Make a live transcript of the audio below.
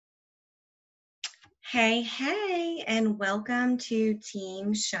Hey, hey, and welcome to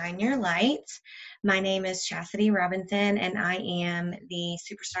Team Shine Your Light. My name is Chastity Robinson, and I am the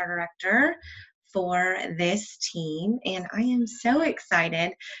Superstar Director for this team. And I am so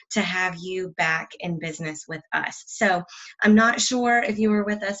excited to have you back in business with us. So, I'm not sure if you were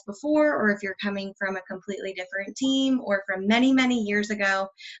with us before or if you're coming from a completely different team or from many, many years ago,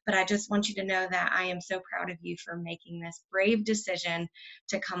 but I just want you to know that I am so proud of you for making this brave decision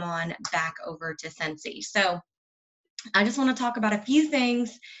to come on back over to Scentsy. So I just want to talk about a few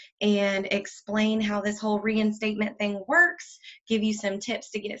things and explain how this whole reinstatement thing works, give you some tips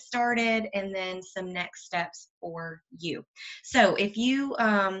to get started, and then some next steps for you. So if you,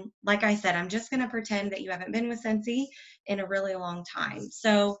 like I said, I'm just going to pretend that you haven't been with Scentsy in a really long time.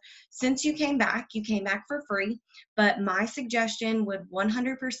 So since you came back for free, but my suggestion would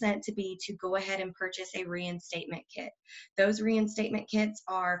 100% to be to go ahead and purchase a reinstatement kit. Those reinstatement kits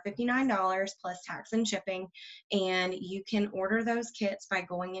are $59 plus tax and shipping, and you can order those kits by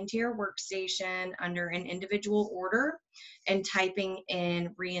going into your workstation under an individual order and typing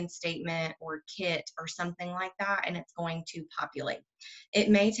in reinstatement or kit or something like that, and it's going to populate. It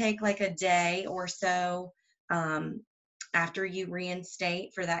may take like a day or so after you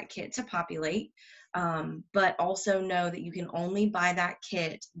reinstate for that kit to populate. But also know that you can only buy that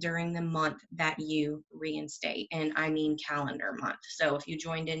kit during the month that you reinstate, and I mean calendar month. So if you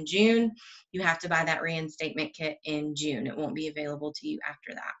joined in June, you have to buy that reinstatement kit in June. It won't be available to you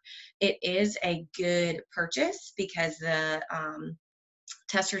after that. It is a good purchase because the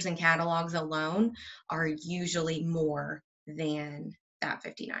testers and catalogs alone are usually more than that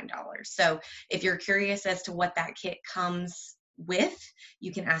 $59. So if you're curious as to what that kit comes with,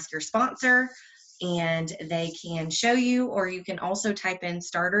 you can ask your sponsor and they can show you, or you can also type in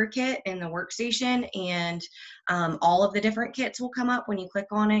starter kit in the workstation, and all of the different kits will come up. When you click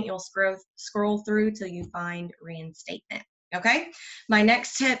on it, you'll scroll through till you find reinstatement. Okay, my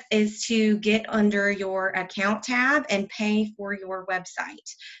next tip is to get under your account tab and pay for your website.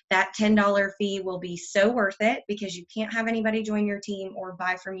 That $10 fee will be so worth it because you can't have anybody join your team or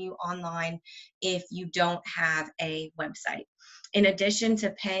buy from you online if you don't have a website. In addition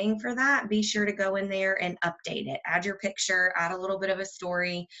to paying for that, be sure to go in there and update it. Add your picture, add a little bit of a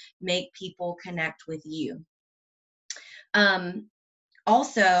story, make people connect with you.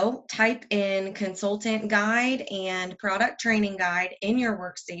 Also, type in consultant guide and product training guide in your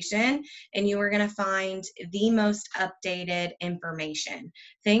workstation, and you are going to find the most updated information.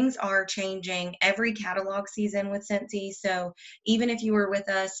 Things are changing every catalog season with Scentsy, so even if you were with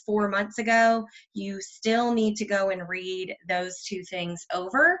us 4 months ago, you still need to go and read those two things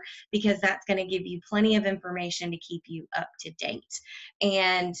over because that's going to give you plenty of information to keep you up to date.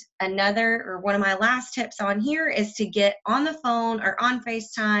 And one of my last tips on here is to get on the phone or on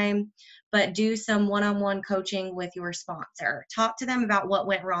FaceTime, but do some one-on-one coaching with your sponsor. Talk to them about what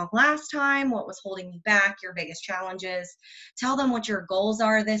went wrong last time, what was holding you back, your biggest challenges. Tell them what your goals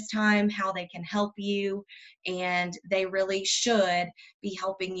are this time, how they can help you, and they really should be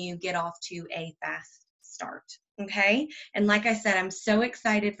helping you get off to a fast start. Okay? And like I said, I'm so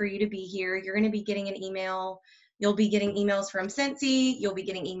excited for you to be here. You're going to be getting an email. You'll be getting emails from Scentsy. You'll be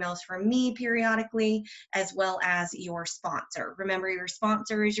getting emails from me periodically, as well as your sponsor. Remember, your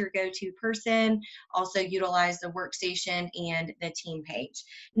sponsor is your go-to person. Also utilize the workstation and the team page.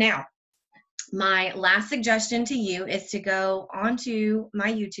 Now, my last suggestion to you is to go onto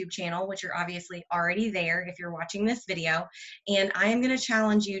my YouTube channel, which you're obviously already there if you're watching this video, and I am going to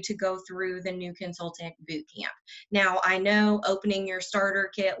challenge you to go through the New Consultant Bootcamp. Now, I know opening your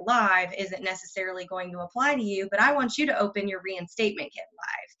starter kit live isn't necessarily going to apply to you, but I want you to open your reinstatement kit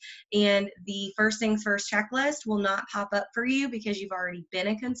live. And the first things first checklist will not pop up for you because you've already been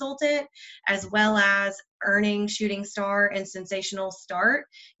a consultant, as well as earning Shooting Star and Sensational Start.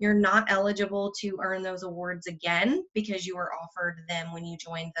 You're not eligible to earn those awards again because you were offered them when you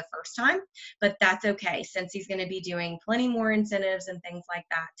joined the first time, but that's okay since he's going to be doing plenty more incentives and things like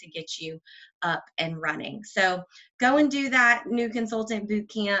that to get you up and running. So go and do that New Consultant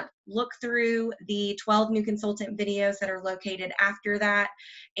Bootcamp. Look through the 12 New Consultant videos that are located after that,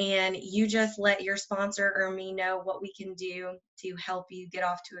 and you just let your sponsor or me know what we can do to help you get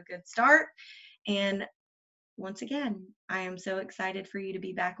off to a good start. And once again, I am so excited for you to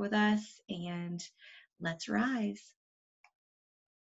be back with us, and let's rise.